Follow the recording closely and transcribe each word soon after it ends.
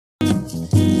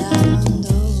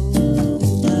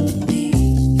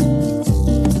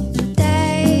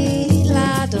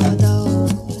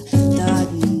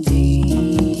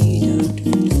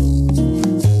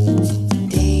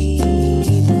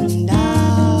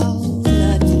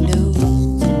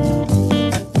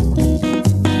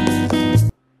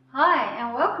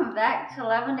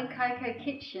her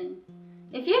kitchen.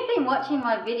 If you've been watching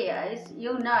my videos,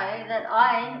 you'll know that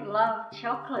I love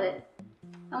chocolate.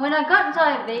 And when I got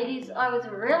diabetes, I was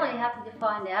really happy to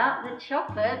find out that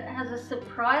chocolate has a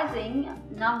surprising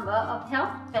number of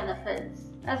health benefits.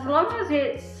 As long as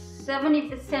it's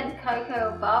 70%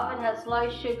 cocoa above, it has low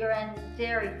sugar and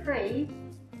dairy free,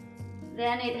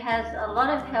 then it has a lot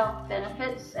of health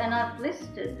benefits, and I've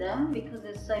listed them because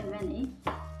there's so many.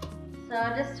 So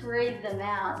I'll just read them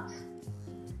out.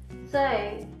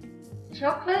 So,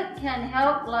 chocolate can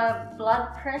help lower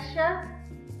blood pressure.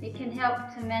 It can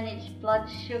help to manage blood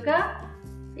sugar.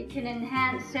 It can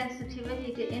enhance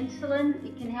sensitivity to insulin.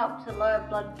 It can help to lower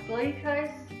blood glucose.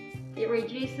 It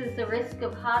reduces the risk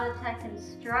of heart attack and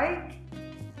stroke.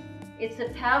 It's a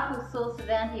powerful source of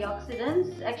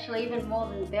antioxidants, actually even more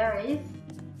than berries.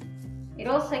 It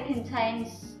also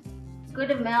contains good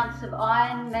amounts of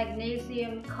iron,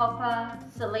 magnesium, copper,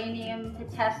 selenium,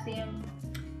 potassium,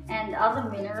 and other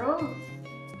minerals.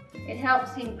 It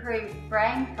helps improve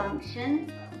brain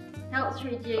function, helps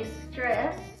reduce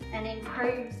stress, and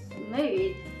improves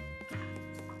mood.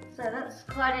 So that's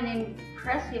quite an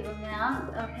impressive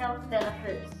amount of health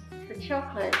benefits for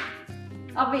chocolate.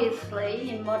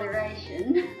 Obviously in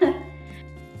moderation.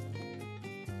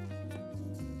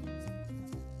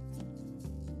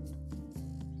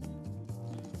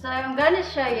 So I'm going to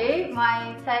show you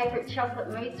my favourite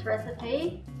chocolate mousse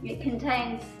recipe. It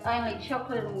contains only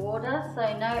chocolate and water, so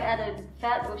no added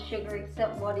fat or sugar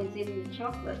except what is in the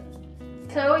chocolate.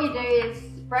 So all you do is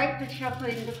break the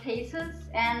chocolate into pieces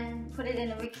and put it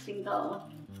in a mixing bowl.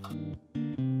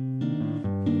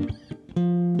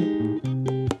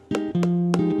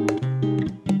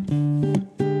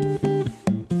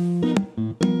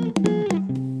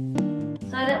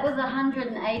 So that was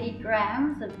 180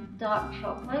 grams of dark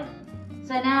chocolate.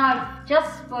 So now I've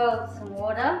just boiled some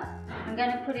water. I'm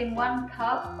going to put in 1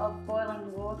 cup of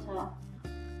boiling water.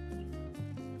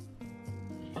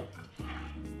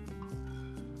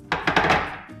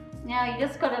 Now you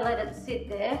just got to let it sit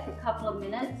there for a couple of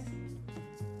minutes,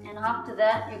 and after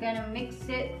that you're going to mix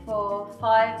it for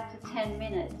 5 to 10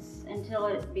 minutes until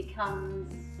it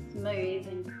becomes smooth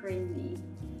and creamy.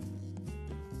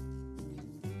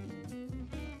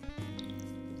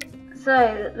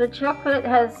 So the chocolate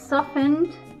has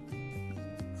softened,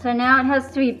 so now it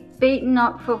has to be beaten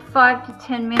up for 5 to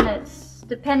 10 minutes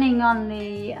depending on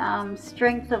the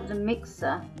strength of the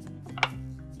mixer.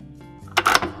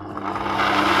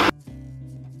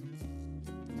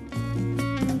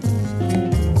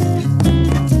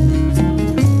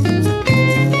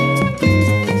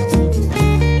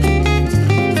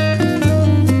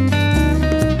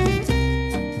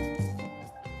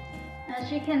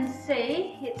 As you can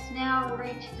see, it's now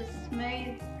reached a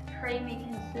smooth, creamy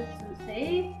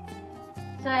consistency.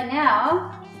 So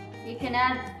now you can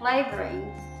add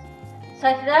flavourings.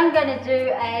 So today I'm going to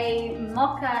do a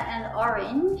mocha and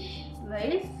orange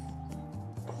mousse.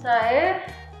 So I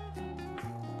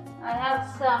have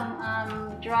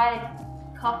some dried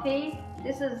coffee.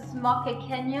 This is Mocha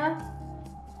Kenya,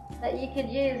 but you could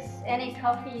use any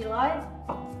coffee you like.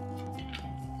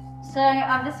 So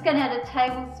I'm just going to add a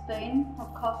tablespoon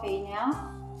of coffee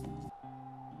now.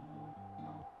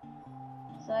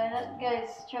 So that goes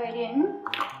straight in.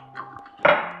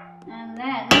 And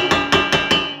then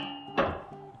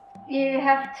you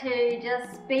have to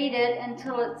just beat it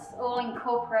until it's all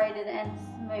incorporated and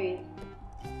smooth.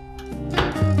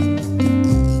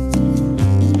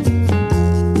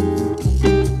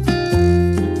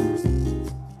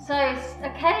 So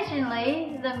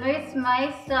occasionally the mousse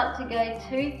may start to go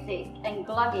too thick and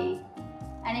gluggy,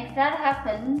 and if that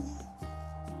happens,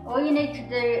 all you need to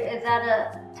do is add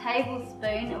a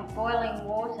tablespoon of boiling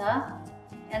water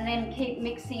and then keep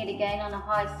mixing it again on a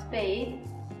high speed,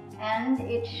 and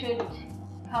it should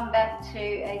come back to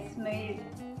a smooth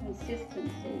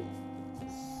consistency.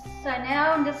 So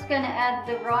now I'm just going to add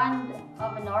the rind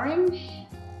of an orange.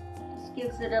 Just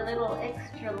gives it a little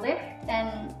extra lift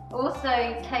and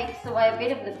also takes away a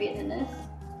bit of the bitterness,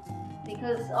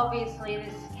 because obviously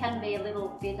this can be a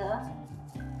little bitter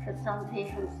for some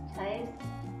people's taste.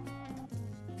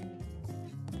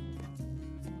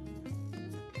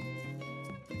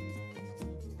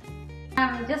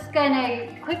 I'm just going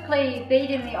to quickly beat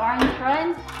in the orange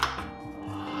rind.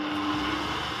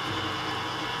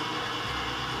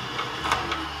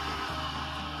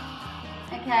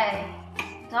 Okay,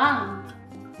 it's done.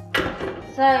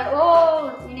 So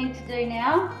all you need to do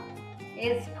now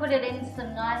is put it in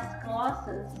some nice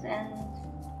glasses and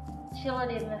chill it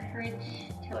in the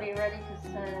fridge till you're ready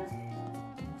to serve.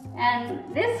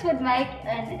 And this would make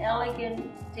an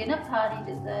elegant dinner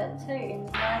party dessert too, in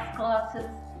nice glasses.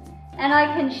 And I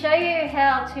can show you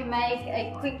how to make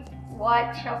a quick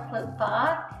white chocolate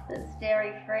bar that's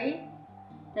dairy free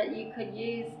that you could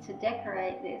use to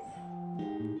decorate this.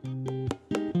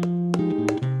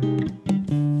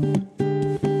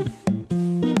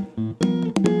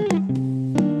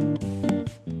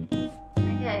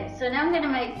 Okay, so now I'm going to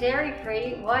make dairy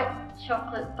free white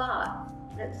chocolate bar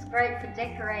that's great for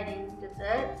decorating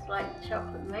desserts like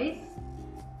chocolate mousse.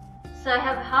 So I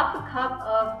have half a cup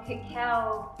of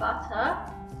cacao butter,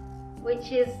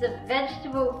 which is the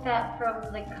vegetable fat from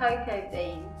the cocoa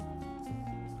bean.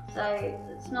 So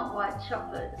it's not white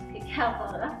chocolate, it's cacao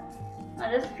butter.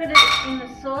 I just put it in the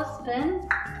saucepan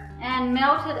and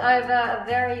melt it over a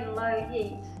very low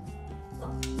heat.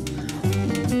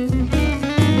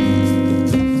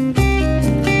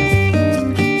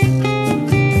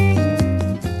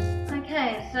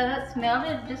 Okay, so that's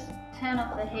melted, just turn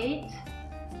off the heat.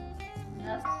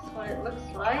 That's what it looks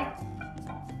like.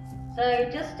 So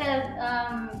just add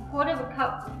quarter of a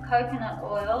cup of coconut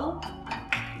oil.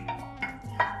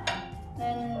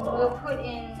 Then we'll put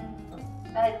in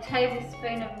a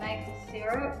tablespoon of maple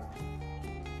syrup.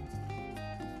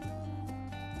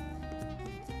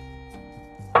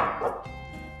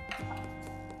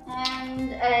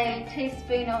 And a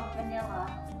teaspoon of vanilla.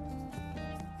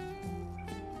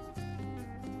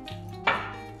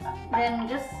 Then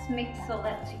just mix all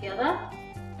that together.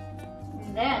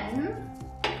 And then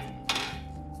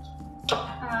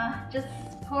just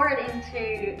pour it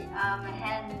into a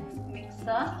hand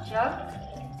mixer jug.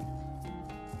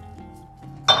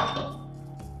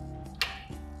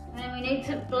 And then we need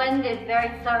to blend it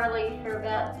very thoroughly for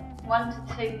about 1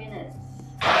 to 2 minutes.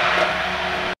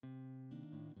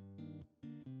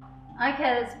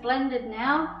 Okay, it's blended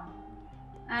now,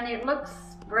 and it looks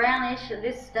brownish at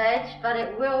this stage, but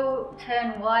it will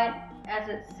turn white as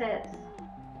it sets.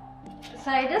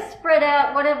 So just spread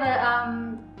out whatever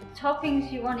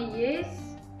toppings you want to use.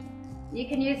 You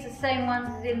can use the same ones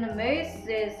as in the mousse.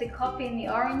 There's the coffee and the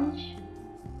orange,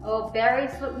 or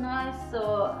berries look nice,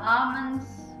 or almonds,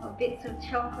 or bits of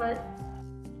chocolate.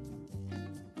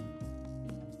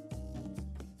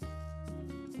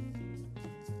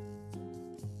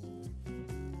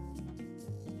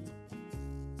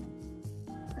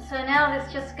 So now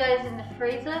this just goes in the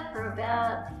freezer for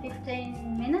about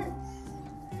 15 minutes.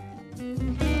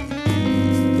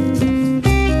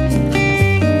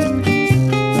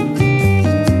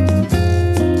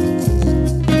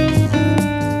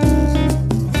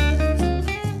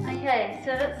 Okay,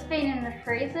 so that's been in the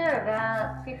freezer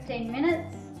about 15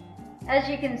 minutes. As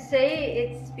you can see,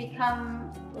 it's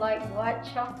become like white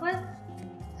chocolate.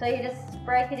 So you just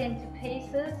break it into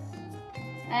pieces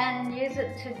and use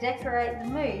it to decorate the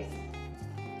mousse.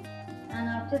 And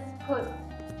I've just put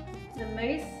the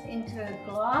mousse into a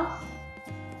glass.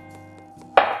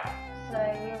 So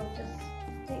we'll just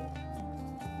stick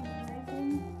it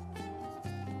in.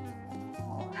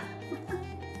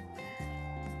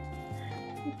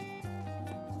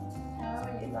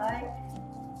 However you like.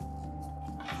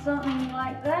 Something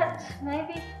like that,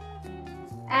 maybe.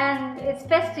 And it's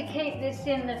best to keep this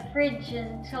in the fridge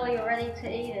until you're ready to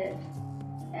eat it.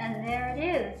 And there it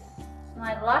is,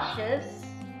 my luscious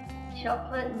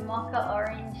chocolate mocha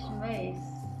orange mousse.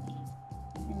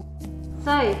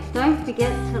 So don't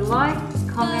forget to like,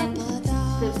 comment,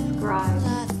 subscribe.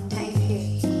 Thank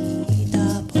you.